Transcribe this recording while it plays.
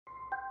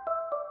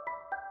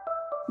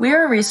We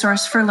are a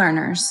resource for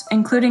learners,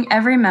 including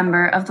every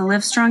member of the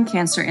Livestrong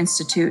Cancer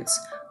Institute's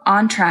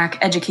on-track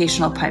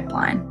educational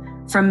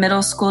pipeline, from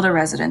middle school to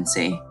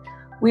residency.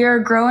 We are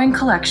a growing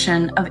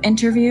collection of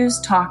interviews,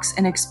 talks,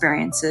 and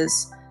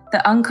experiences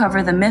that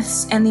uncover the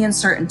myths and the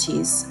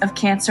uncertainties of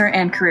cancer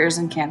and careers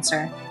in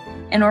cancer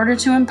in order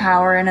to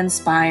empower and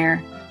inspire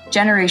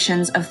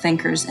generations of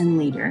thinkers and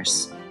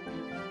leaders.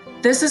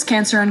 This is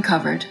Cancer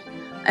Uncovered,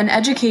 an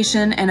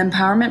education and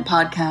empowerment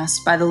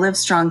podcast by the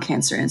Livestrong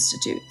Cancer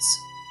Institutes.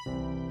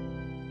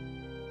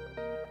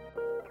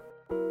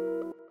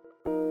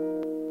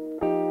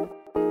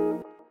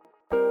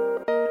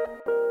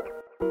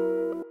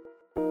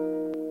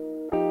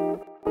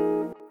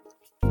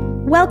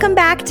 Welcome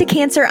back to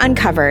Cancer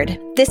Uncovered.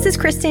 This is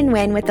Kristen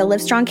Nguyen with the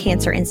Livestrong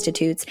Cancer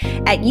Institutes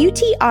at UT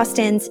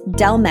Austin's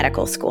Dell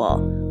Medical School.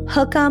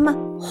 Hook 'em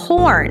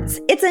horns.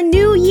 It's a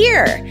new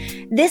year.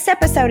 This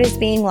episode is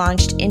being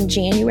launched in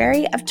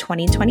January of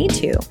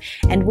 2022,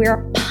 and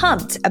we're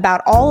pumped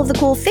about all of the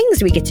cool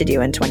things we get to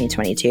do in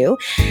 2022,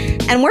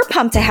 and we're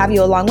pumped to have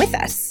you along with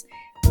us.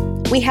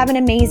 We have an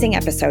amazing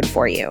episode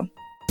for you.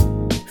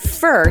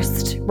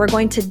 First, we're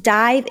going to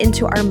dive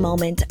into our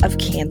moment of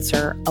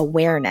cancer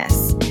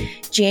awareness.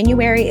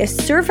 January is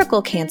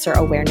Cervical Cancer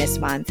Awareness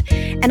Month,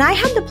 and I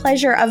had the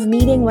pleasure of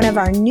meeting one of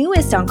our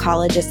newest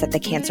oncologists at the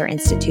Cancer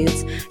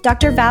Institutes,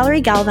 Dr.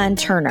 Valerie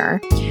Galvan-Turner,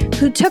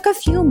 who took a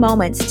few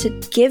moments to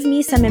give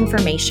me some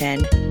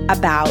information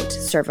about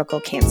cervical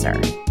cancer.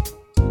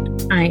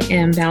 I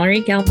am Valerie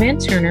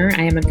Galvan-Turner.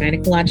 I am a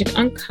gynecologic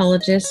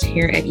oncologist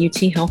here at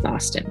UT Health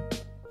Austin.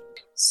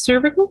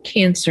 Cervical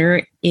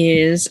cancer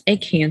is a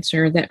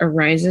cancer that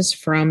arises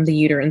from the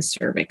uterine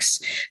cervix.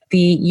 The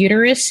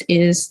uterus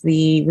is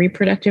the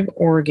reproductive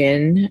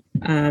organ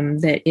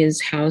that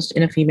is housed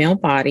in a female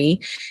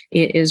body.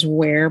 It is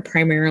where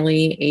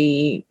primarily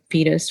a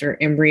fetus or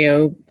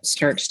embryo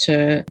starts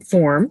to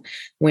form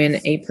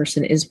when a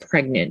person is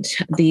pregnant.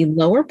 The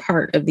lower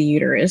part of the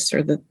uterus,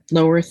 or the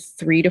lower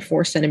 3 to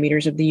 4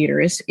 centimeters of the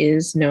uterus,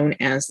 is known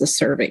as the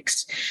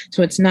cervix.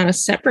 So it's not a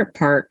separate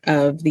part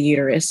of the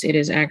uterus. It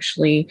is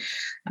actually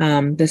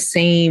the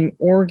same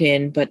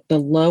organ, but the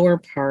lower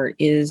part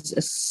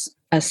is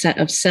a set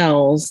of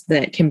cells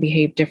that can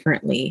behave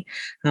differently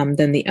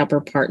than the upper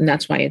part. And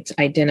that's why it's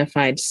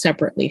identified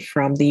separately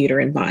from the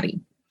uterine body.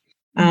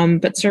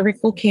 But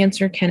cervical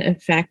cancer can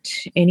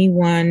affect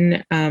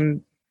anyone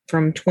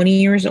from 20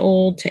 years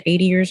old to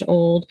 80 years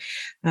old.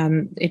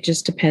 It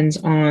just depends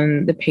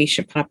on the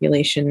patient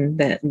population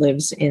that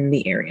lives in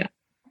the area.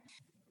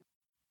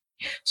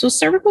 So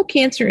cervical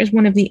cancer is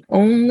one of the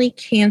only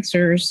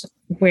cancers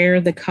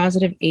where the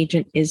causative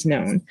agent is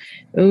known.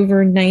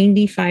 Over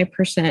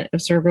 95%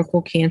 of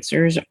cervical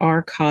cancers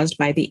are caused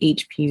by the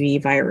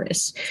HPV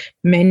virus.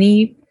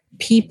 Many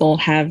people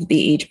have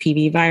the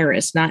HPV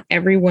virus. Not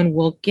everyone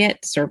will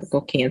get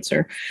cervical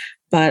cancer,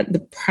 but the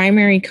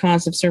primary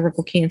cause of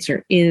cervical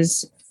cancer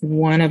is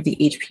one of the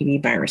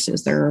HPV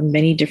viruses. There are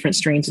many different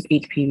strains of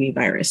HPV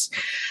virus.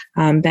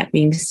 That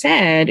being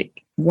said,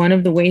 one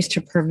of the ways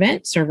to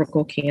prevent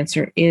cervical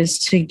cancer is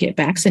to get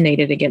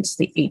vaccinated against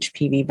the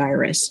HPV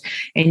virus.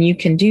 And you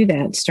can do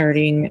that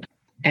starting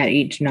at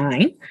age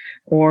 9,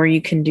 or you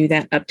can do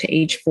that up to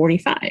age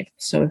 45.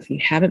 So if you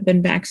haven't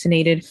been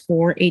vaccinated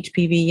for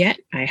HPV yet,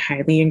 I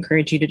highly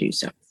encourage you to do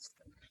so.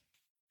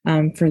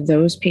 For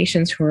those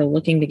patients who are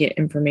looking to get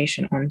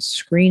information on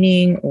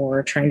screening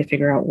or trying to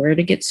figure out where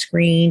to get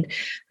screened,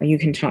 you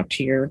can talk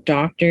to your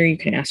doctor. You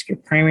can ask your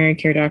primary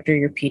care doctor,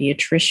 your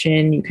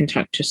pediatrician. You can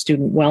talk to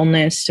Student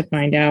Wellness to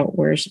find out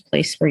where's a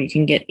place where you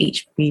can get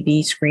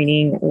HPV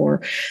screening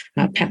or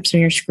Pap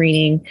smear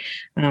screening.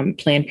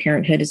 Planned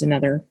Parenthood is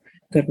another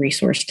good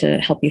resource to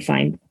help you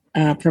find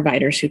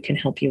providers who can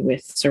help you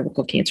with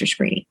cervical cancer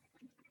screening.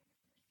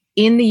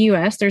 In the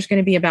U.S., there's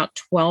going to be about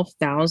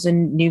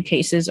 12,000 new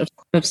cases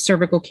of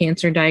cervical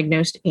cancer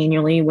diagnosed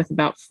annually, with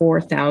about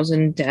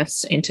 4,000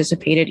 deaths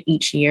anticipated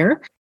each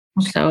year.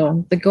 Okay.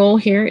 So the goal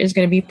here is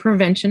going to be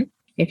prevention.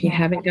 If you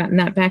haven't gotten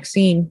that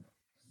vaccine,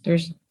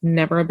 there's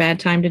never a bad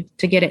time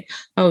to get it.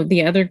 Oh,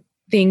 the other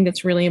thing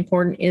that's really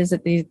important is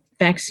that the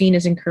vaccine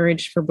is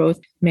encouraged for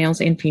both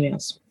males and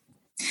females.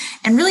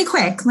 And really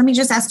quick, let me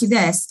just ask you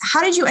this.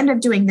 How did you end up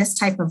doing this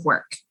type of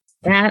work?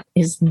 That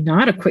is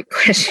not a quick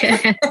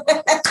question.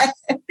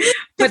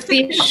 But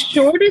the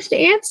shortest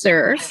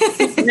answer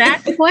to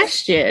that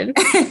question,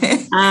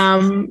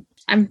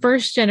 I'm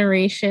first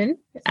generation.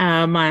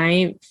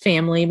 My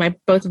family,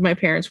 both of my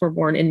parents were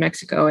born in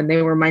Mexico, and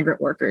they were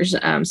migrant workers.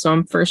 So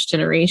I'm first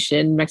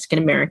generation Mexican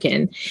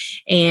American.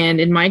 And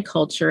in my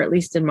culture, at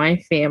least in my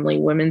family,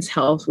 women's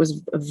health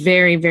was a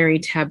very, very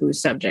taboo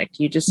subject.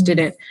 You just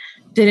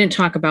didn't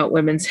talk about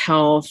women's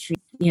health.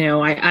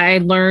 I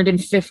learned in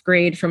 5th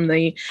grade from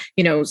the,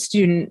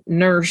 student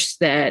nurse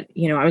that,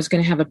 I was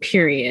going to have a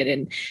period,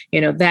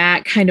 and,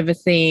 that kind of a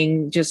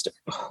thing just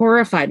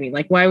horrified me.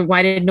 Like,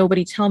 why did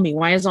nobody tell me?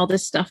 Why is all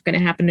this stuff going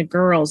to happen to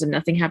girls and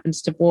nothing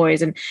happens to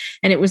boys? And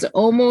it was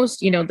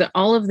almost,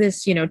 all of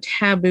this,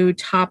 taboo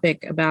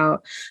topic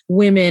about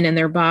women and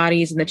their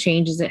bodies and the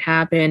changes that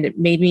happened. It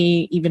made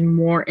me even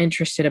more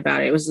interested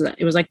about it. It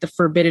was like the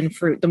forbidden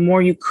fruit. The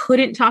more you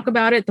couldn't talk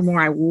about it, the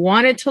more I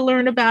wanted to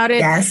learn about it.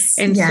 Yes.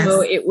 And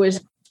so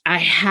I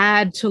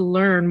had to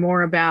learn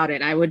more about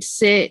it. I would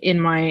sit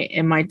in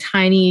my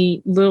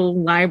tiny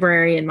little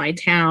library in my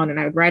town,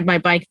 and I would ride my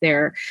bike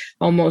there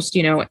almost,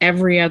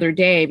 every other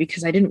day,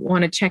 because I didn't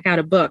want to check out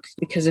a book.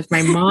 Because if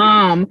my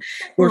mom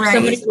or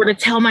somebody were to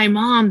tell my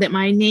mom that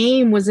my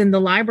name was in the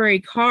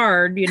library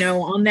card,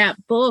 on that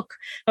book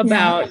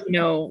about,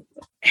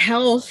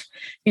 health,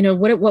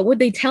 what would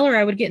they tell her?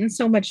 I would get in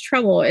so much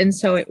trouble. And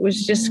so it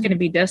was just going to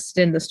be dust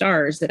in the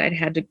stars that I'd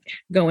had to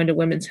go into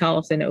women's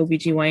health and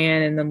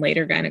OBGYN and then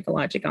later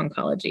gynecologic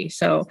oncology.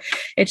 So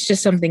it's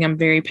just something I'm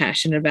very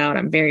passionate about.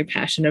 I'm very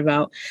passionate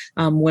about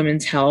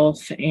women's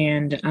health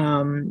and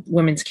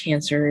women's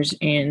cancers,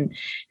 and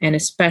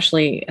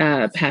especially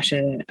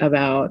passionate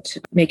about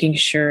making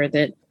sure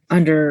that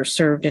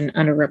underserved and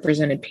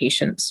underrepresented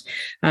patients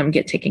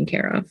get taken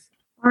care of.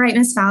 All right,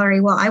 Miss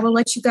Valerie. Well, I will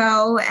let you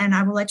go, and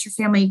I will let your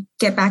family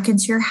get back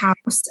into your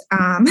house.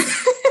 And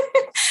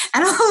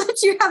I'll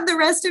let you have the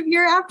rest of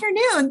your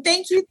afternoon.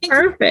 Thank you.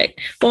 Perfect.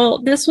 Well,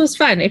 this was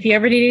fun. If you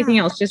ever need anything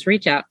else, just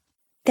reach out.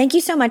 Thank you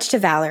so much to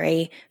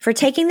Valerie for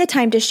taking the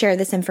time to share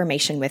this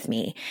information with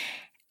me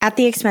at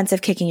the expense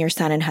of kicking your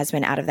son and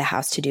husband out of the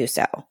house to do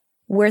so.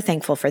 We're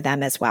thankful for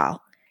them as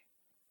well.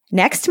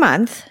 Next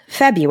month,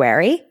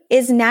 February,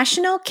 is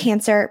National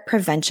Cancer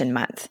Prevention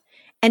Month.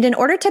 And in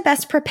order to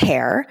best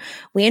prepare,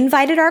 we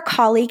invited our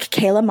colleague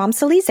Kayla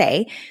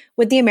Momsalize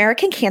with the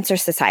American Cancer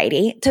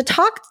Society to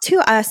talk to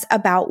us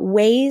about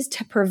ways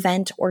to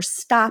prevent or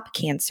stop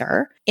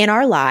cancer in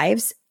our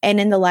lives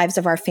and in the lives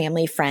of our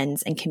family,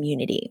 friends, and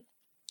community.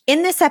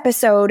 In this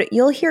episode,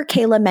 you'll hear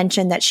Kayla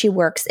mention that she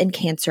works in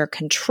cancer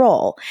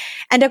control.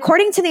 And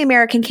according to the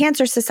American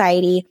Cancer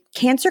Society,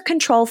 cancer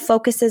control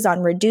focuses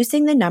on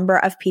reducing the number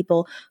of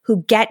people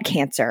who get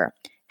cancer,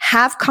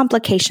 have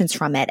complications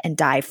from it, and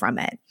die from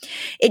it.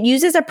 It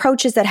uses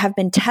approaches that have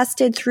been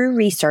tested through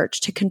research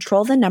to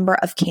control the number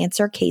of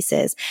cancer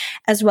cases,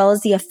 as well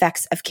as the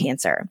effects of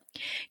cancer.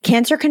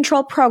 Cancer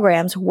control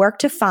programs work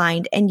to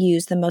find and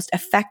use the most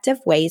effective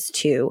ways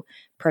to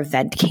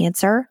prevent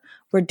cancer,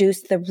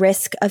 reduce the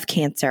risk of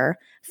cancer,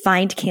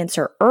 find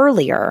cancer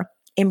earlier,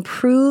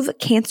 improve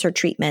cancer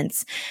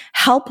treatments,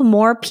 help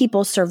more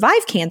people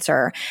survive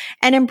cancer,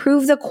 and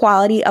improve the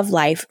quality of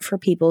life for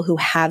people who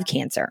have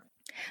cancer.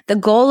 The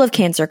goal of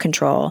cancer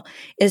control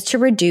is to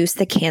reduce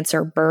the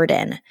cancer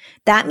burden.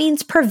 That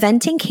means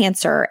preventing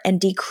cancer and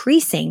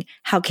decreasing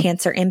how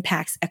cancer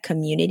impacts a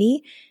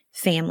community,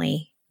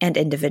 family, and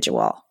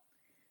individual.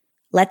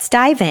 Let's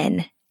dive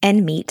in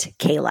and meet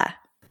Kayla.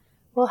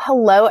 Well,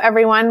 hello,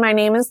 everyone. My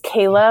name is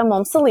Kayla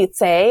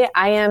Momsalize.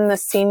 I am the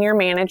Senior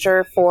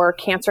Manager for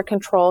Cancer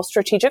Control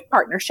Strategic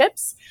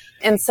Partnerships.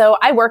 And so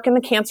I work in the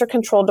Cancer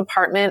Control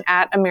Department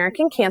at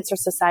American Cancer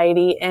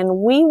Society, and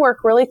we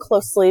work really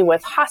closely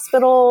with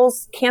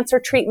hospitals, cancer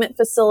treatment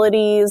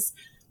facilities,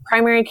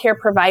 primary care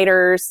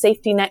providers,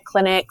 safety net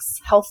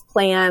clinics, health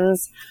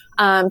plans,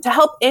 to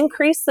help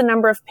increase the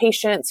number of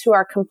patients who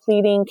are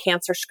completing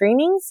cancer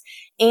screenings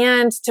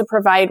and to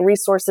provide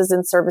resources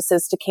and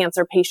services to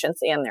cancer patients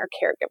and their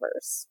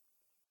caregivers.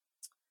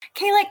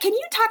 Kayla, can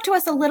you talk to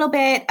us a little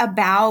bit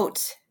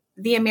about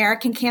the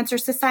American Cancer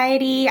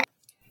Society?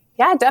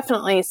 Yeah,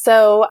 definitely.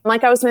 So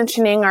like I was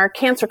mentioning, our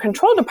cancer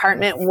control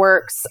department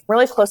works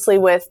really closely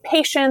with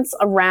patients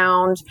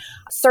around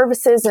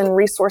services and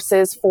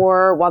resources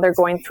for while they're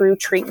going through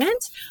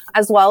treatment,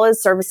 as well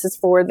as services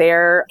for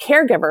their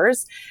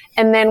caregivers.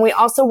 And then we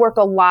also work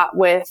a lot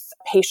with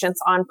patients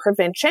on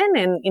prevention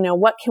and,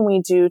 what can we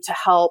do to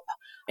help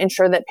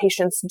ensure that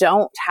patients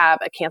don't have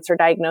a cancer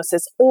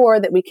diagnosis or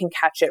that we can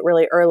catch it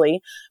really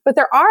early. But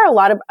there are a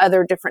lot of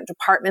other different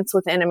departments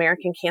within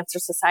American Cancer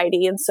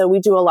Society. And so we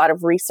do a lot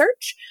of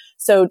research.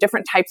 So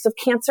different types of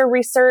cancer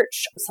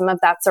research, some of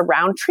that's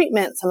around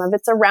treatment, some of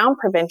it's around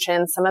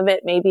prevention, some of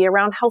it may be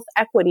around health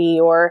equity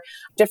or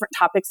different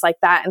topics like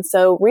that. And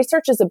so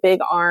research is a big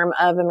arm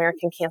of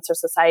American Cancer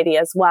Society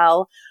as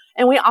well.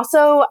 And we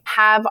also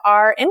have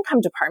our income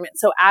department.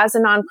 So as a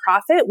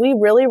nonprofit, we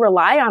really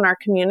rely on our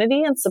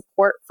community and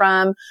support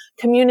from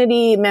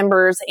community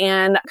members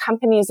and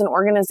companies and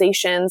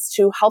organizations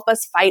to help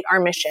us fight our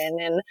mission.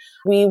 And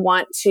we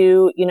want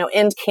to,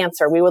 end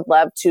cancer. We would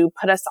love to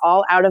put us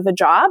all out of a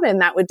job,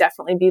 and that would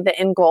definitely be the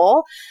end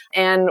goal.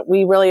 And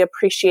we really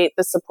appreciate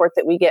the support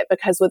that we get,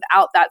 because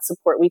without that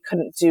support, we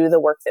couldn't do the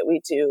work that we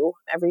do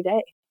every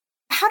day.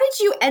 How did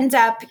you end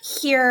up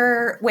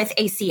here with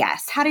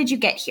ACS? How did you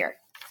get here?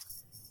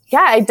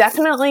 Yeah, I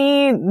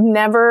definitely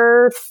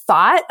never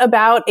thought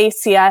about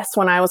ACS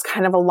when I was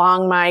kind of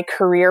along my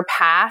career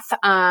path.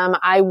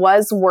 I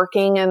was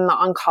working in the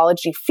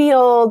oncology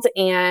field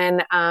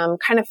and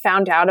kind of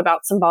found out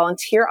about some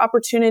volunteer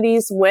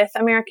opportunities with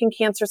American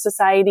Cancer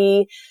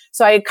Society.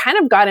 So I kind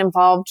of got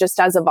involved just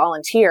as a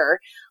volunteer.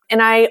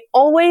 And I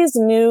always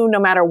knew no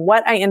matter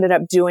what I ended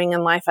up doing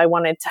in life, I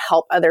wanted to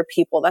help other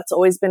people. That's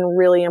always been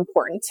really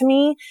important to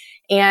me.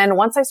 And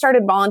once I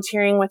started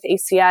volunteering with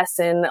ACS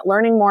and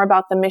learning more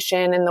about the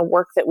mission and the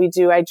work that we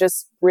do, I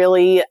just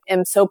really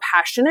am so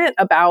passionate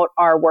about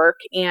our work,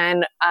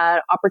 and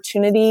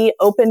opportunity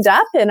opened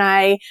up and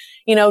I,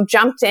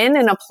 jumped in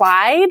and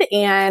applied,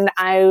 and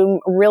I'm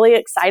really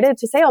excited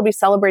to say I'll be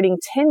celebrating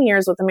 10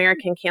 years with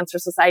American Cancer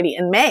Society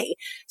in May.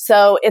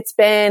 So it's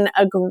been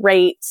a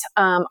great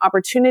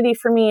opportunity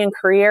for me and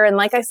career. And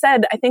like I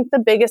said, I think the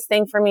biggest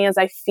thing for me is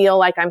I feel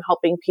like I'm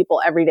helping people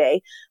every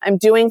day. I'm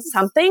doing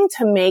something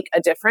to make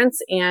a difference,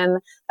 and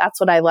that's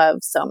what I love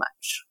so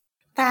much.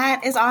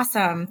 That is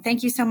awesome.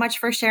 Thank you so much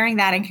for sharing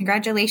that, and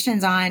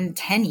congratulations on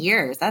 10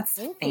 years. That's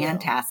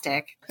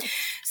fantastic.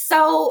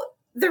 So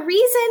the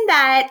reason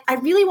that I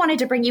really wanted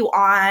to bring you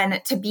on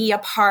to be a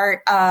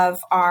part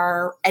of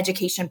our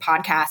education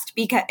podcast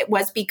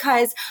was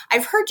because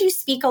I've heard you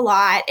speak a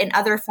lot in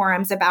other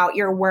forums about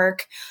your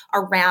work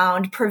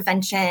around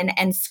prevention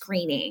and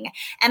screening.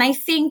 And I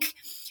think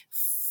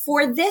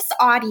for this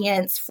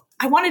audience,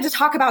 I wanted to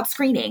talk about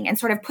screening and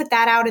sort of put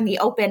that out in the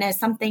open as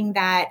something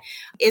that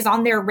is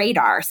on their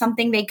radar,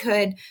 something they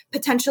could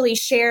potentially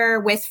share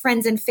with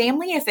friends and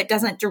family. If it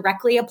doesn't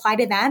directly apply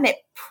to them, it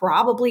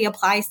probably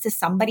applies to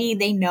somebody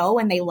they know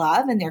and they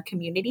love in their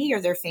community or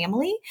their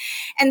family.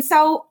 And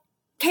so,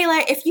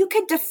 Kayla, if you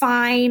could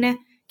define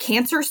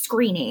cancer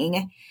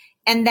screening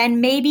and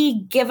then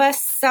maybe give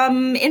us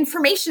some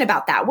information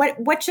about that.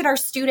 What should our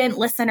student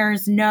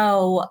listeners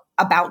know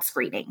about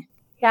screening?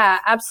 Yeah,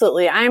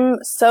 absolutely.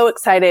 I'm so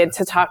excited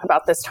to talk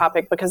about this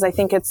topic because I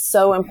think it's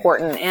so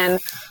important. And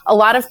a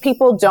lot of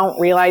people don't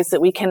realize that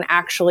we can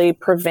actually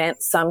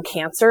prevent some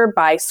cancer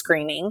by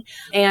screening.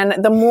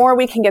 And the more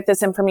we can get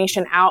this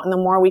information out and the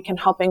more we can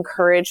help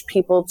encourage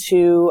people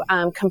to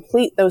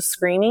complete those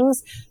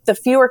screenings, the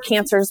fewer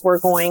cancers we're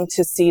going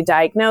to see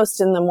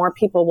diagnosed and the more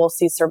people we'll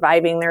see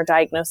surviving their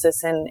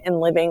diagnosis and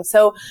living.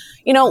 So,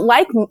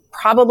 like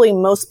probably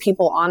most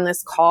people on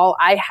this call,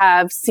 I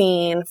have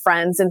seen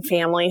friends and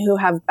family who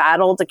have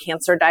battled a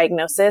cancer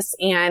diagnosis.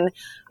 And,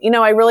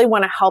 I really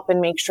want to help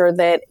and make sure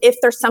that if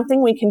there's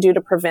something we can do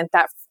to prevent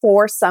that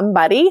for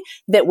somebody,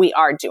 that we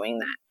are doing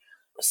that.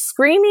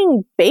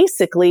 Screening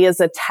basically is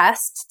a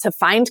test to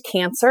find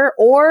cancer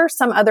or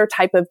some other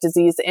type of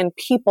disease in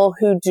people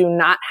who do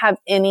not have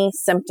any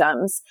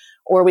symptoms,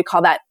 or we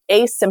call that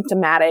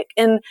asymptomatic.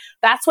 And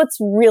that's what's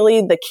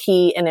really the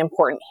key and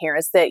important here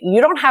is that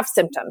you don't have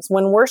symptoms.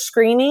 When we're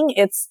screening,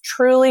 it's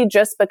truly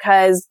just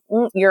because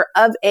you're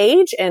of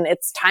age and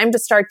it's time to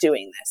start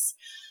doing this.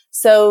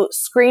 So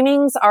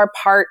screenings are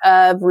part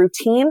of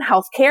routine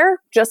healthcare,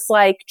 just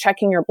like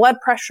checking your blood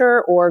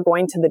pressure or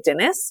going to the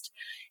dentist.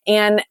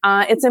 And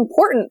it's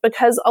important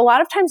because a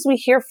lot of times we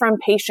hear from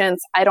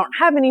patients, I don't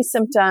have any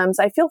symptoms.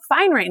 I feel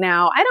fine right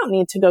now. I don't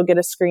need to go get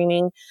a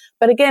screening.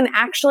 But again,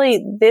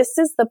 actually, this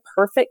is the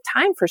perfect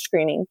time for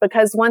screening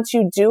because once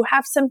you do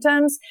have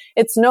symptoms,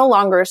 it's no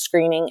longer a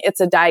screening. It's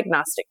a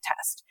diagnostic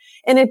test.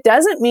 And it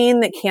doesn't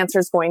mean that cancer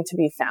is going to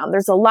be found.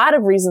 There's a lot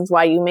of reasons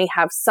why you may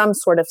have some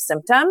sort of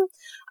symptom.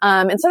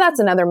 And so that's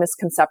another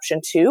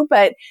misconception too,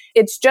 but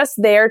it's just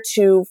there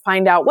to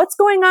find out what's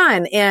going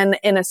on. And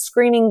in a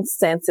screening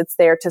sense, it's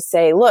there to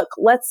say, look,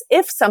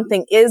 if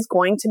something is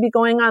going to be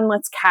going on,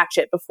 let's catch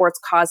it before it's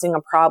causing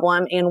a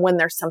problem and when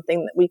there's something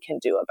that we can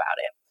do about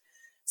it.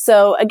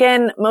 So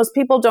again, most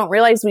people don't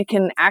realize we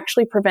can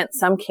actually prevent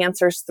some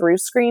cancers through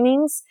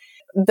screenings.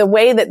 The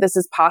way that this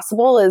is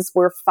possible is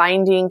we're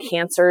finding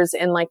cancers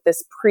in like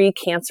this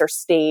pre-cancer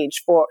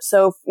stage.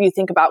 So if you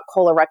think about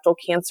colorectal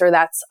cancer,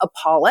 that's a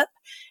polyp.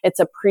 It's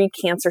a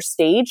pre-cancer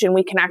stage, and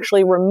we can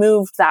actually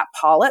remove that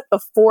polyp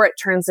before it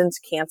turns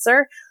into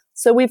cancer.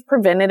 So we've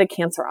prevented a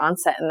cancer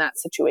onset in that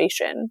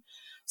situation.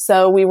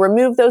 So we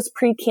remove those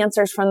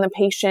pre-cancers from the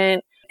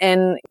patient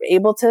and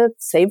able to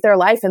save their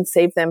life and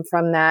save them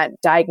from that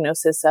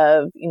diagnosis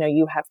of,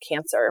 you have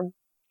cancer.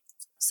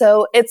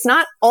 So it's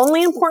not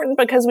only important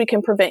because we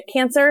can prevent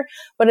cancer,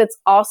 but it's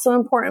also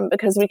important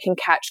because we can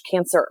catch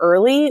cancer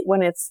early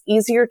when it's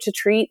easier to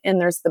treat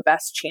and there's the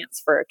best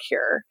chance for a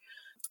cure.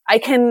 I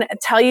can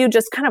tell you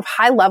just kind of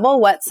high level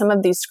what some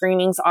of these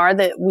screenings are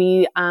that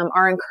we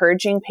are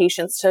encouraging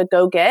patients to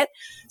go get.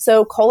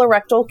 So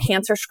colorectal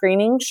cancer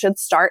screening should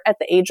start at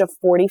the age of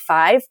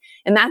 45,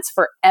 and that's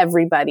for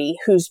everybody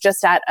who's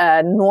just at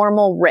a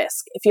normal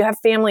risk. If you have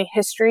family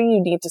history, you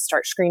need to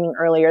start screening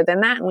earlier than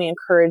that, and we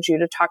encourage you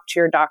to talk to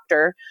your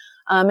doctor.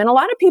 And a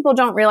lot of people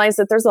don't realize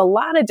that there's a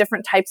lot of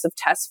different types of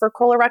tests for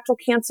colorectal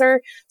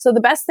cancer. So the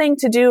best thing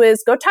to do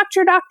is go talk to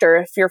your doctor.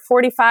 If you're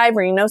 45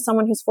 or you know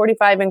someone who's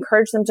 45,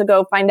 encourage them to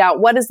go find out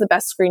what is the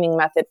best screening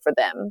method for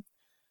them.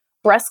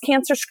 Breast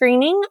cancer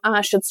screening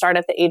should start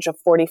at the age of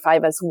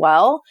 45 as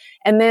well.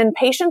 And then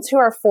patients who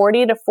are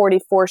 40 to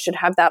 44 should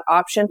have that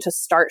option to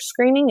start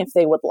screening if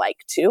they would like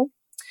to.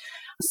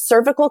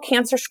 Cervical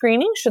cancer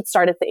screening should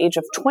start at the age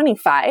of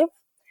 25.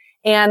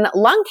 And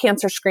lung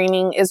cancer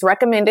screening is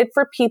recommended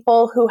for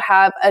people who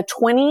have a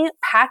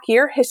 20-pack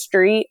year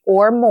history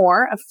or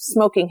more of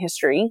smoking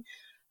history,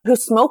 who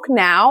smoke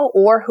now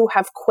or who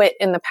have quit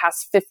in the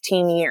past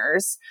 15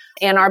 years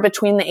and are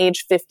between the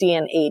age 50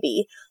 and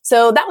 80.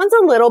 So that one's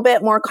a little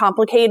bit more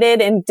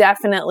complicated, and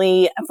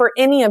definitely for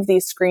any of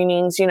these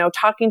screenings,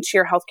 talking to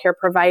your healthcare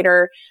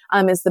provider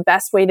is the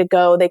best way to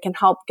go. They can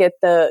help get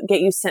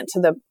you sent to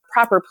the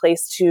proper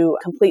place to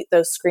complete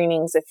those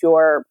screenings if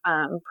your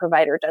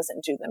provider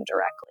doesn't do them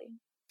directly.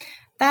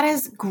 That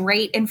is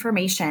great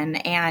information.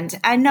 And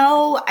I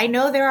know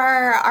there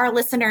are our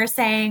listeners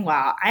saying,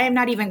 well, I am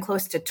not even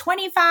close to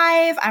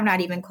 25. I'm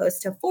not even close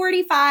to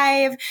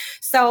 45.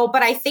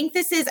 But I think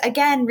this is,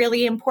 again,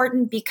 really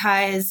important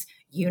because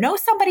you know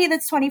somebody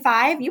that's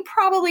 25, you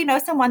probably know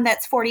someone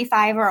that's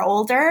 45 or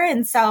older.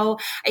 And so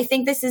I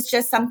think this is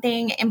just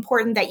something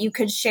important that you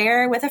could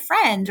share with a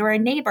friend or a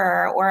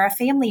neighbor or a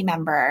family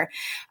member.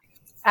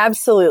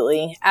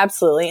 Absolutely.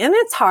 Absolutely. And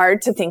it's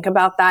hard to think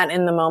about that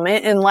in the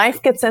moment, and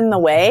life gets in the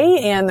way,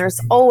 and there's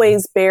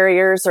always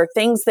barriers or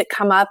things that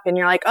come up and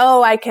you're like,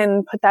 oh, I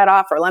can put that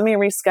off, or let me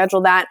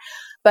reschedule that.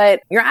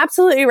 But you're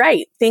absolutely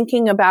right.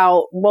 Thinking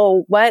about,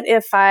 well, what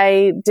if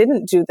I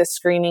didn't do the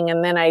screening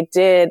and then I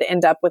did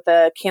end up with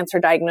a cancer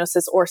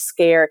diagnosis or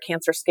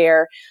cancer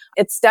scare?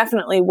 It's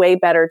definitely way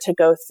better to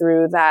go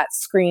through that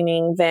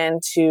screening than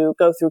to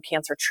go through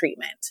cancer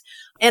treatment.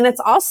 And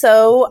it's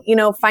also,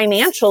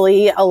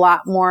 financially a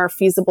lot more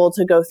feasible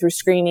to go through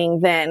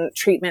screening than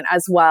treatment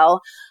as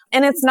well.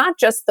 And it's not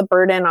just the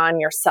burden on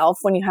yourself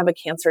when you have a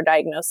cancer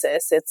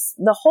diagnosis. It's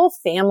the whole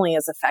family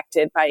is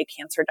affected by a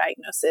cancer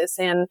diagnosis.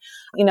 And,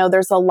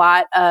 there's a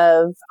lot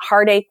of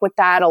heartache with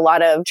that, a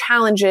lot of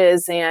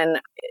challenges. And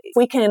if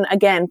we can,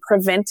 again,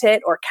 prevent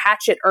it or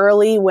catch it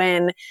early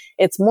when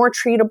it's more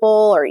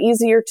treatable or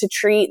easier to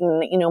treat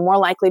and, more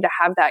likely to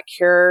have that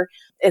cure,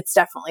 it's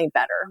definitely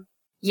better.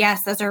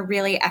 Yes, those are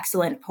really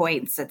excellent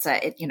points.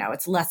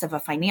 It's less of a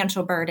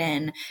financial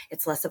burden.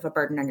 It's less of a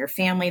burden on your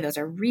family. Those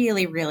are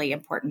really, really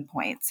important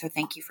points. So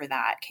thank you for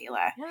that,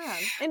 Kayla. Yeah.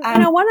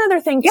 And one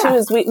other thing too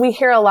is we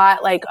hear a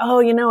lot like,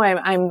 oh,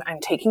 I'm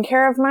taking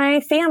care of my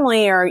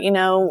family, or,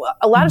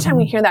 a lot of time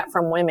we hear that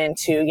from women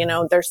too.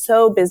 They're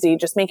so busy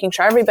just making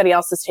sure everybody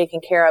else is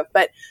taken care of.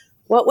 But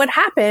what would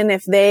happen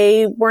if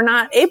they were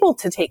not able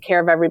to take care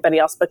of everybody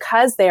else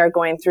because they are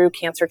going through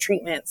cancer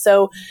treatment?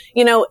 So,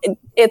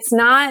 it's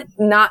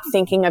not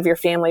thinking of your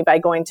family by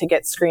going to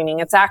get screening.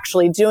 It's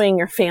actually doing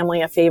your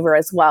family a favor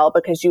as well,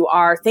 because you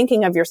are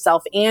thinking of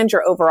yourself and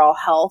your overall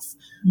health,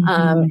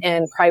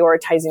 and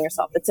prioritizing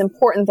yourself. It's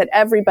important that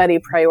everybody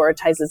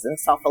prioritizes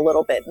themselves a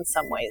little bit in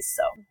some ways.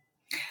 So.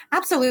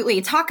 Absolutely.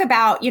 Talk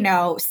about,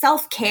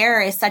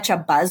 self-care is such a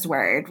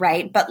buzzword,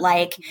 right? But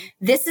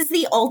this is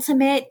the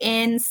ultimate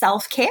in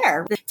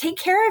self-care. Take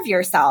care of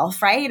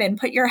yourself, right? And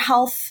put your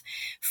health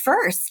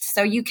first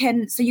so you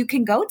can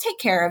go take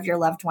care of your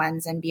loved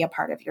ones and be a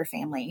part of your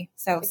family.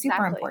 So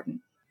super important.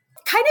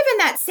 Kind of in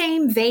that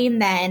same vein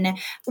then,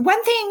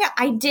 one thing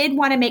I did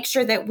want to make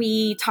sure that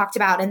we talked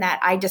about and that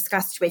I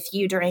discussed with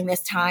you during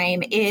this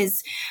time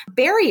is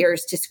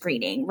barriers to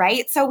screening,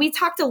 right? So we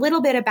talked a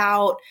little bit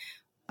about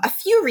a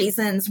few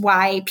reasons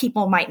why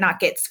people might not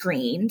get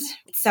screened.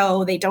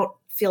 So they don't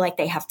feel like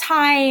they have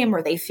time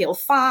or they feel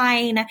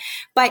fine.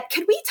 But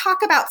could we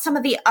talk about some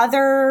of the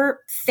other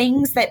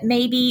things that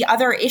maybe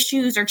other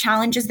issues or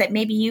challenges that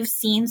maybe you've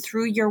seen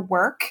through your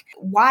work?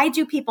 Why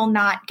do people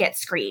not get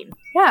screened?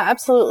 Yeah,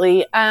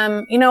 absolutely.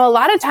 A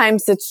lot of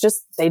times it's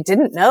just they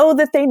didn't know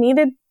that they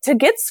needed to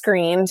get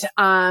screened.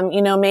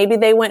 Maybe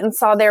they went and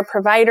saw their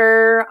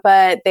provider,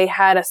 but they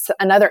had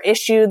another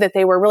issue that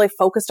they were really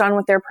focused on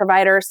with their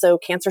provider. So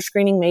cancer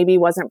screening maybe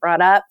wasn't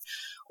brought up,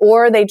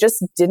 or they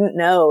just didn't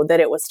know that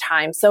it was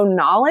time. So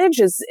knowledge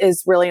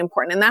is really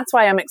important. And that's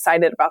why I'm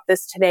excited about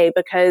this today,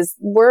 because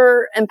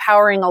we're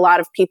empowering a lot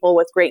of people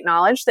with great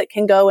knowledge that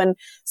can go and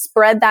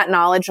spread that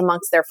knowledge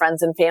amongst their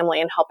friends and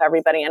family and help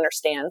everybody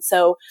understand.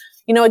 So,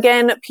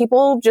 again,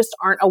 people just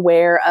aren't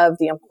aware of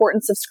the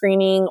importance of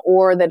screening,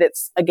 or that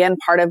it's, again,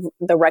 part of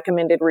the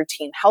recommended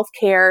routine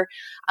healthcare.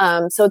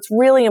 So it's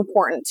really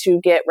important to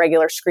get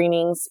regular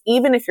screenings,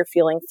 even if you're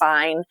feeling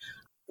fine.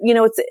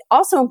 It's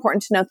also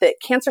important to note that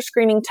cancer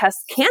screening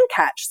tests can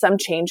catch some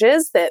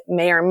changes that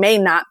may or may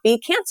not be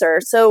cancer.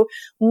 So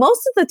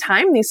most of the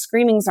time, these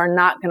screenings are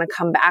not going to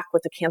come back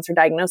with a cancer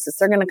diagnosis.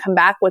 They're going to come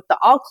back with the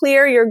all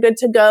clear, you're good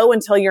to go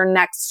until your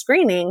next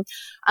screening.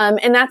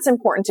 And that's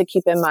important to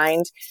keep in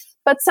mind.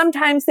 But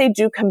sometimes they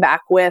do come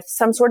back with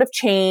some sort of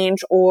change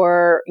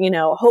or,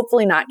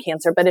 hopefully not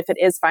cancer. But if it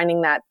is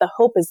finding that, the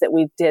hope is that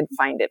we did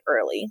find it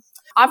early.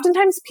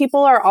 Oftentimes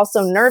people are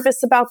also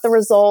nervous about the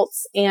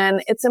results,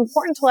 and it's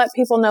important to let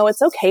people know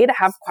it's okay to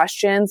have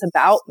questions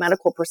about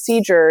medical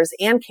procedures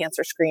and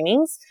cancer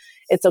screenings.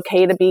 It's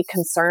okay to be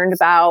concerned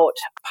about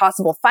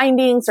possible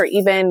findings or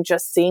even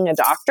just seeing a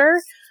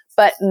doctor.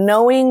 But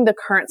knowing the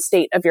current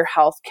state of your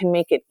health can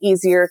make it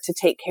easier to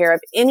take care of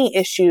any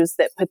issues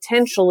that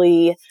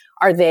potentially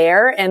are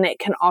there, and it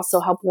can also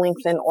help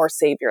lengthen or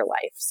save your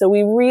life. So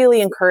we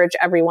really encourage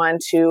everyone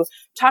to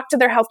talk to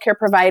their healthcare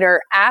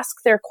provider, ask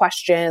their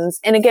questions,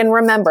 and again,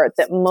 remember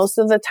that most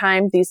of the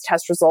time these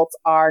test results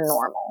are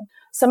normal.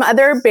 Some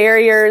other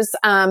barriers,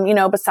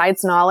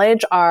 besides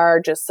knowledge are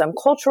just some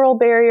cultural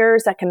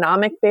barriers,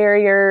 economic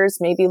barriers,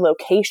 maybe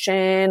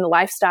location,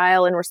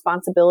 lifestyle, and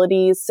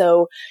responsibilities.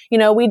 So,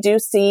 we do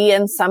see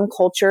in some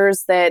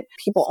cultures that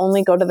people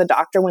only go to the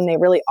doctor when they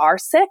really are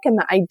sick. And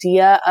the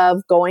idea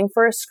of going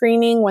for a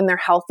screening when they're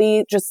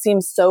healthy just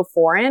seems so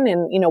foreign.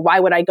 And, why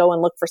would I go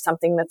and look for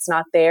something that's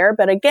not there?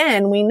 But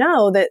again, we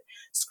know that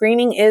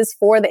screening is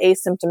for the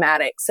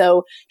asymptomatic.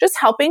 So just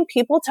helping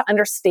people to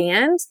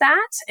understand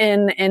that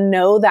and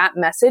know that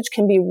message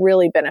can be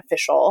really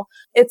beneficial.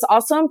 It's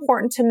also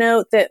important to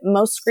note that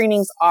most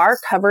screenings are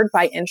covered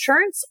by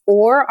insurance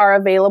or are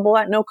available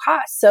at no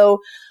cost. So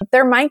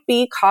there might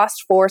be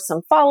cost for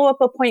some follow-up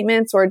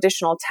appointments or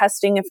additional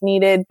testing if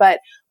needed,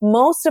 but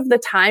most of the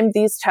time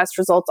these test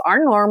results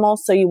are normal,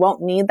 so you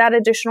won't need that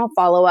additional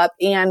follow-up,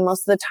 and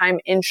most of the time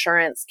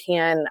insurance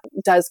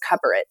does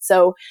cover it.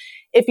 So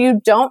if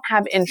you don't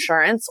have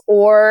insurance,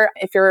 or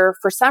if you're,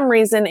 for some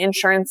reason,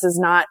 insurance is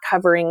not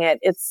covering it,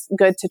 it's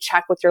good to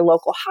check with your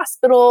local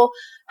hospital,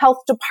 health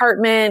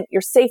department,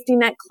 your safety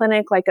net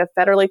clinic, like a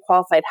federally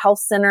qualified health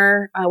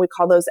center. We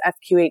call those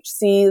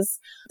FQHCs.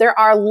 There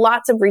are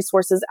lots of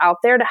resources out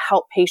there to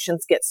help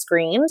patients get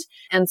screened.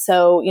 And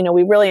so,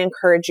 we really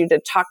encourage you to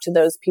talk to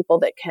those people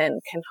that can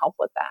help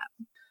with that.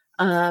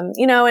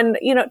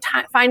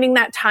 Finding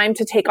that time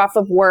to take off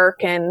of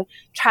work and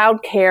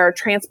childcare,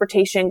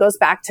 transportation goes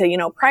back to,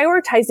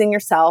 prioritizing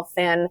yourself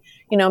and,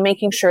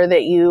 making sure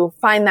that you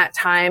find that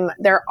time.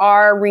 There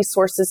are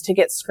resources to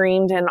get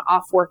screened in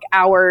off work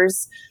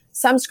hours.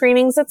 Some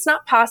screenings, it's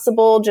not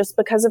possible just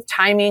because of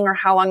timing or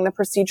how long the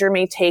procedure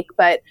may take.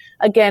 But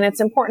again,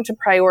 it's important to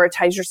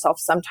prioritize yourself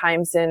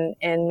sometimes and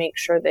make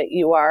sure that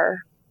you are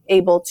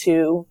able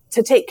to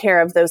take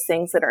care of those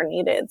things that are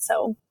needed.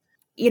 So,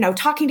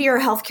 talking to your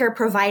healthcare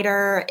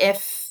provider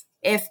if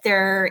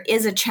there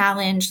is a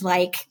challenge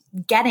like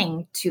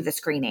getting to the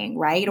screening,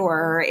 right?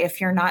 Or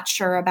if you're not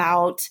sure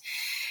about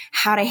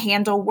how to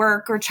handle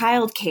work or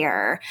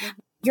childcare,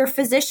 your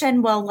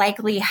physician will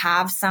likely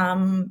have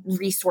some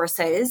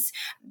resources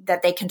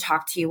that they can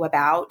talk to you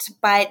about.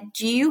 But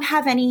do you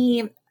have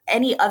any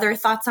other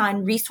thoughts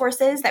on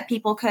resources that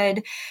people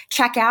could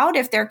check out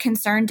if they're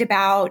concerned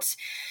about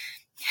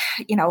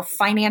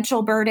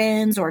financial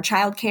burdens or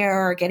childcare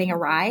or getting a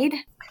ride?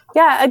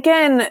 Yeah,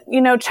 again,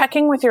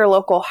 checking with your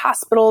local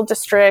hospital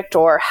district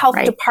or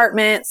health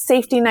department,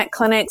 safety net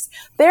clinics,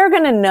 they're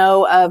going to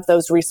know of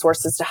those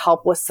resources to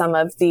help with some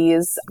of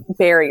these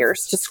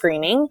barriers to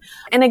screening.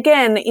 And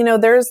again,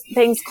 there's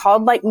things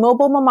called like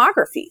mobile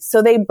mammography.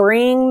 So they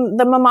bring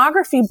the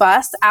mammography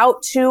bus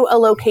out to a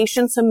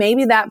location. So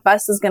maybe that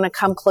bus is going to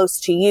come close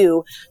to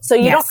you. So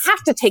you don't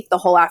have to take the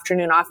whole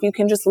afternoon off. You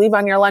can just leave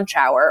on your lunch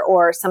hour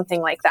or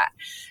something like that.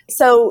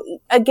 So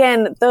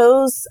again,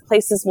 those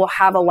places will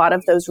have a lot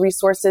of those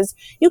resources.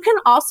 You can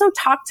also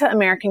talk to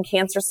American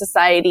Cancer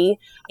Society,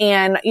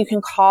 and you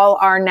can call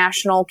our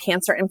National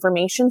Cancer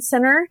Information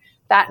Center.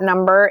 That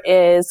number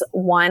is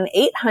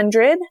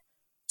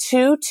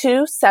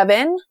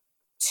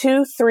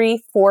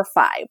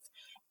 1-800-227-2345.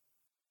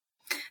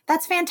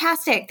 That's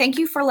fantastic. Thank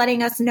you for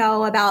letting us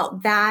know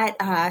about that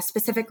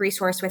specific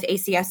resource with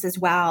ACS as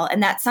well.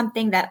 And that's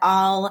something that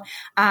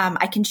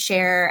I can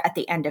share at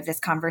the end of this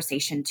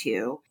conversation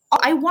too.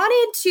 I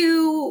wanted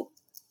to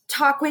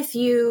talk with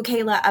you,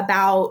 Kayla,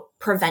 about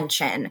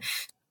prevention.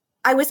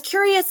 I was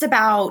curious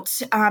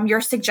about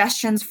your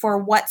suggestions for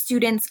what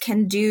students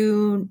can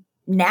do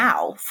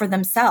now for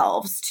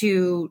themselves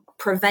to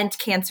prevent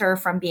cancer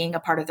from being a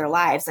part of their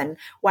lives. And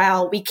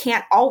while we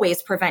can't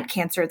always prevent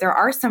cancer, there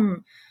are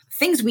some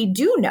things we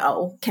do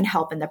know can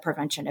help in the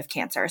prevention of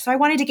cancer. So I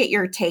wanted to get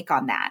your take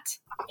on that.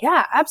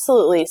 Yeah,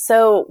 absolutely.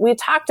 So we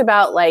talked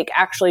about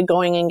actually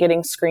going and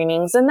getting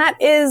screenings, and that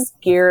is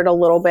geared a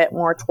little bit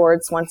more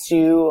towards once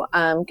you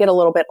get a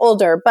little bit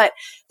older. But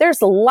there's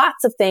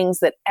lots of things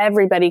that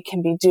everybody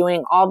can be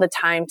doing all the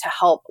time to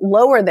help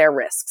lower their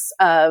risks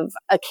of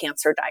a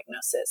cancer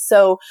diagnosis.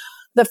 So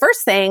the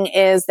first thing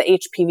is the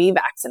HPV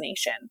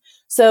vaccination.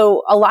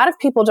 So a lot of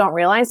people don't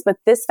realize, but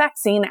this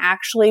vaccine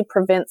actually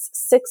prevents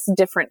 6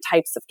 different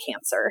types of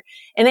cancer,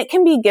 and it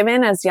can be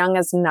given as young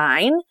as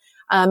 9.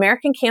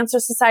 American Cancer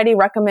Society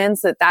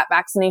recommends that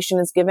vaccination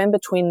is given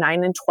between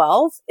 9 and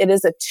 12. It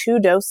is a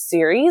 2-dose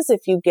series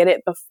if you get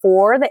it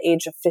before the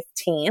age of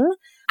 15.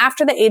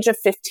 after the age of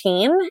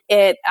 15,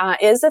 it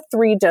is a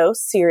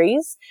 3-dose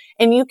series,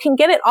 and you can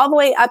get it all the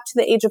way up to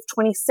the age of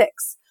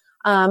 26.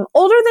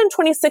 Older than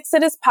 26,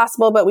 it is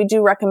possible, but we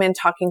do recommend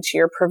talking to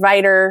your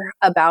provider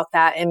about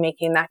that and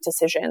making that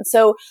decision.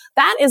 So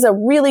that is a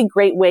really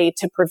great way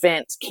to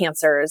prevent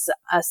cancers.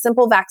 A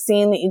simple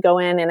vaccine that you go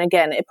in, and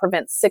again, it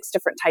prevents 6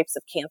 different types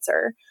of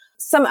cancer.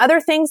 Some other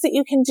things that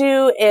you can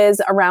do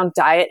is around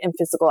diet and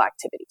physical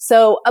activity.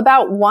 So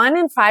about 1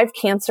 in 5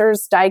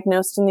 cancers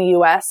diagnosed in the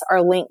U.S.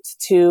 are linked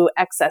to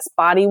excess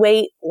body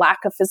weight, lack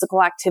of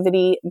physical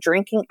activity,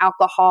 drinking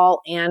alcohol,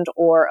 and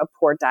or a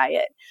poor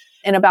diet.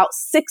 And about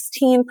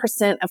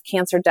 16% of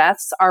cancer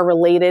deaths are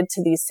related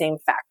to these same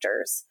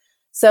factors.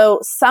 So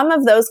some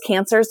of those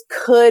cancers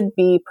could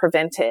be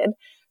prevented.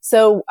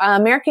 So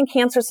American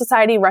Cancer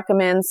Society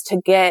recommends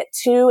to get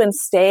to and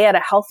stay at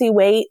a healthy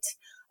weight,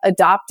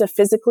 adopt a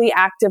physically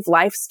active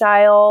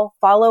lifestyle,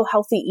 follow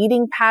healthy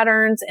eating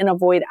patterns, and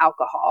avoid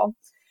alcohol.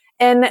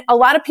 And a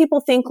lot of people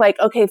think like,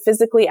 okay,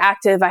 physically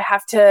active, I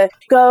have to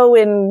go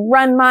and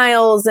run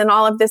miles and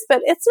all of this,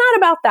 but it's not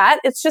about that.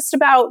 It's just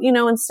about,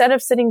 instead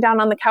of sitting down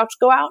on the couch,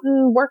 go out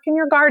and work in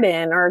your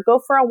garden or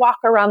go for a walk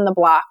around the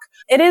block.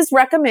 It is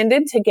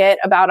recommended to get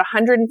about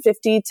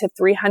 150 to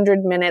 300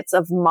 minutes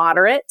of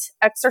moderate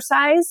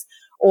exercise,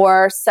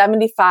 or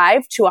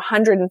 75 to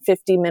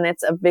 150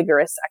 minutes of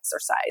vigorous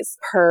exercise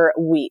per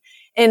week.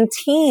 And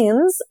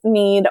teens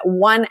need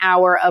 1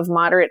 hour of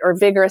moderate or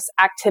vigorous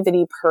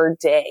activity per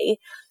day.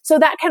 So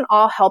that can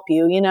all help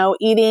you,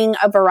 eating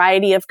a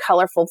variety of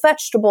colorful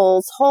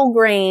vegetables, whole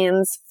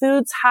grains,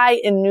 foods high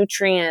in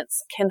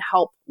nutrients can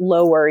help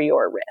lower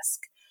your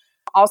risk.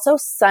 Also,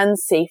 sun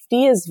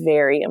safety is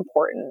very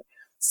important.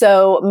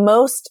 So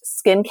most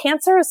skin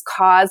cancer is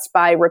caused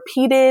by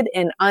repeated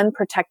and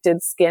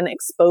unprotected skin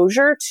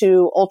exposure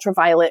to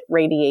ultraviolet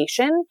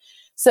radiation.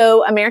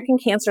 So American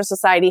Cancer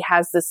Society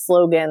has this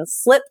slogan,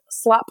 slip,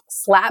 slop,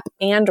 slap,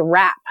 and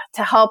wrap,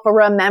 to help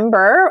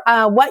remember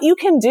what you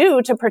can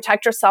do to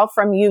protect yourself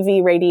from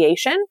UV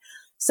radiation.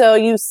 So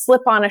you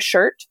slip on a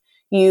shirt,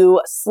 you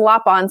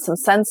slop on some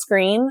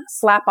sunscreen,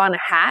 slap on a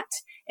hat,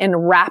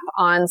 and wrap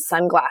on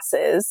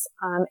sunglasses,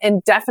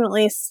 and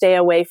definitely stay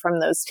away from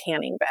those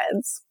tanning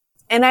beds.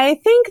 And I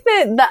think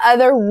that the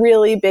other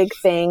really big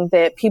thing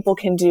that people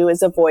can do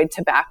is avoid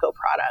tobacco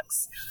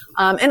products,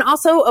 and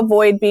also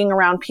avoid being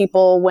around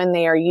people when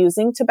they are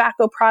using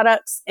tobacco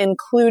products,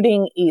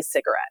 including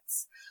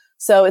e-cigarettes.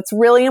 So it's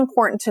really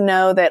important to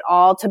know that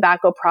all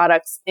tobacco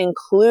products,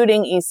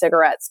 including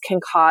e-cigarettes, can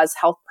cause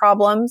health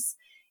problems.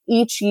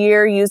 Each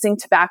year, using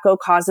tobacco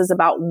causes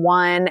about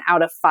 1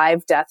 out of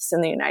 5 deaths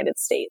in the United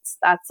States.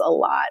 That's a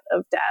lot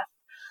of death.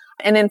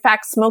 And in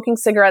fact, smoking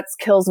cigarettes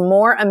kills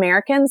more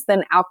Americans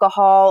than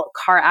alcohol,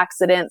 car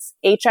accidents,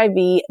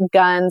 HIV,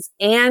 guns,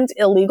 and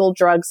illegal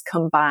drugs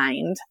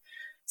combined.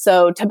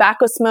 So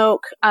tobacco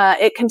smoke,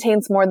 it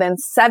contains more than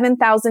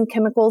 7,000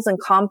 chemicals and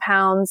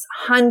compounds.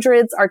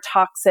 Hundreds are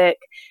toxic,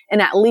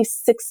 and at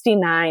least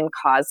 69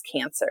 cause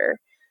cancer.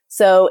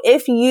 So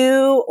if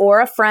you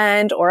or a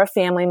friend or a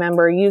family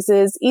member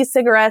uses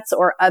e-cigarettes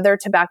or other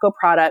tobacco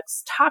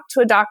products, talk to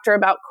a doctor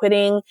about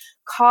quitting,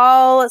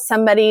 call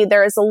somebody.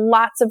 There is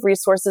lots of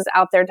resources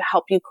out there to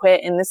help you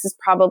quit. And this is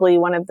probably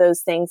one of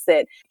those things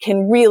that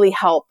can really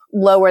help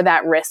lower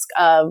that risk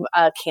of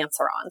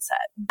cancer onset.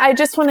 I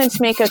just wanted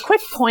to make a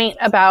quick point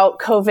about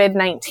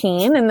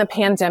COVID-19 and the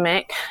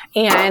pandemic.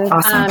 And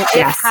Awesome.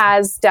 It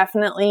has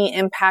definitely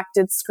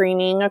impacted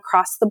screening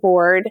across the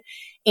board.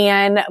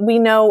 And we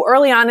know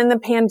early on in the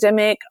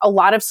pandemic, a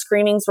lot of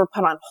screenings were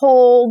put on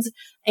hold,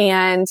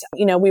 and,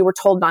 we were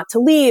told not to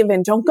leave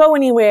and don't go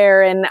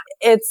anywhere. And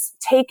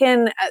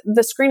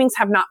the screenings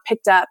have not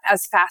picked up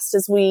as fast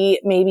as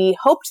we maybe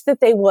hoped that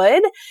they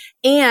would.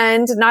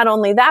 And not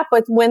only that,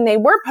 but when they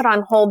were put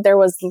on hold, there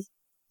was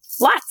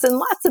lots and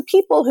lots of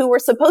people who were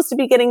supposed to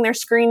be getting their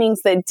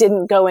screenings that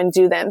didn't go and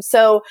do them.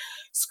 So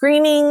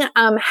screening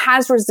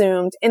has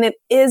resumed, and it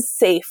is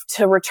safe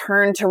to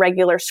return to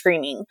regular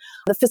screening.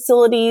 The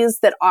facilities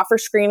that offer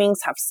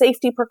screenings have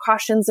safety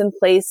precautions in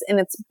place, and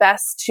it's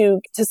best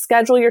to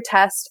schedule your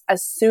test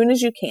as soon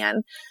as you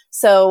can.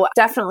 So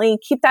definitely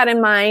keep that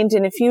in mind.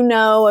 And if you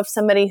know of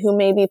somebody who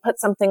maybe put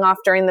something off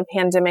during the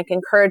pandemic,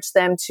 encourage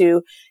them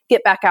to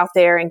get back out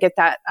there and get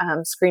that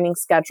screening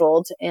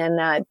scheduled,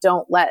 and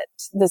don't let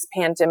this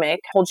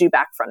pandemic hold you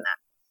back from that.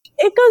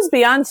 It goes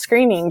beyond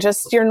screening,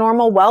 just your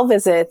normal well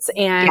visits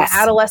and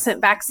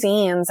adolescent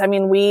vaccines. I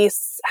mean, we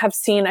have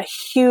seen a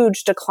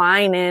huge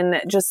decline in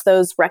just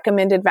those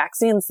recommended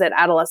vaccines that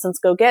adolescents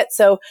go get.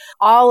 So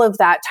all of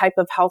that type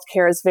of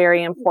healthcare is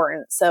very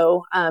important.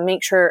 So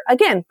make sure,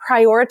 again,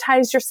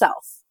 prioritize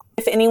yourself.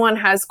 If anyone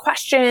has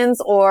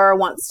questions or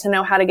wants to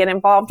know how to get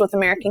involved with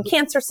American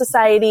Cancer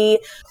Society,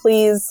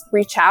 please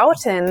reach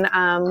out, and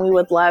we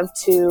would love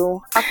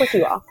to talk with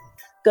you all.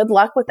 Good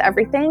luck with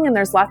everything. And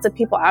there's lots of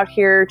people out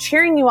here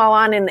cheering you all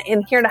on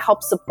and here to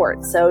help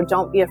support. So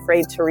don't be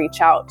afraid to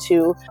reach out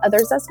to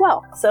others as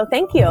well. So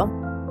thank you.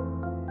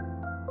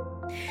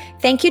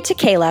 Thank you to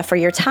Kayla for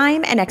your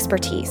time and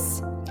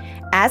expertise.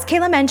 As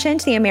Kayla mentioned,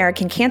 the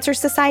American Cancer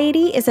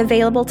Society is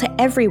available to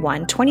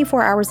everyone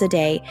 24 hours a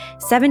day,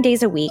 7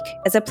 days a week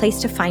as a place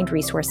to find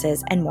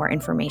resources and more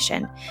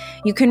information.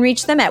 You can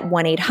reach them at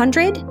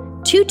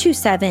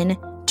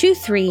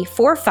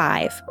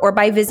 1-800-227-2345 or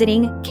by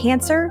visiting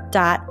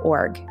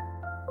cancer.org.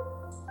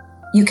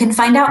 You can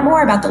find out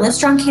more about the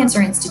Livestrong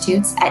Cancer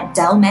Institutes at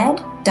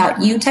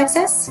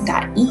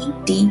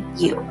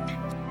delmed.utexas.edu.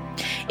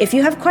 If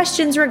you have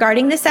questions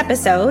regarding this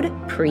episode,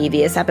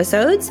 previous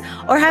episodes,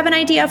 or have an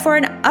idea for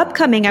an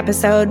upcoming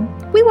episode,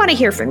 we want to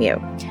hear from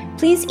you.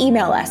 Please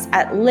email us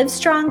at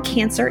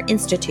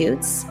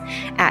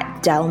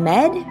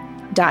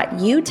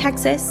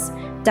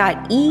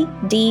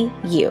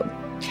livestrongcancerInstitutes@delmed.utexas.edu.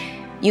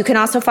 You can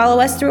also follow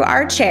us through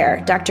our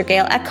chair, Dr.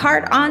 Gail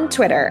Eckhart, on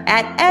Twitter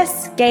at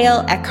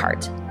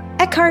 @SGailEckhart.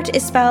 Eckhart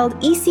is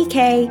spelled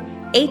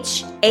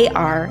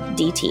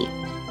ECKHARDT.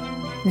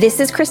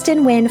 This is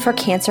Kristen Wynn for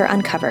Cancer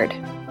Uncovered.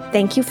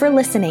 Thank you for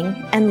listening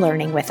and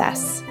learning with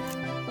us.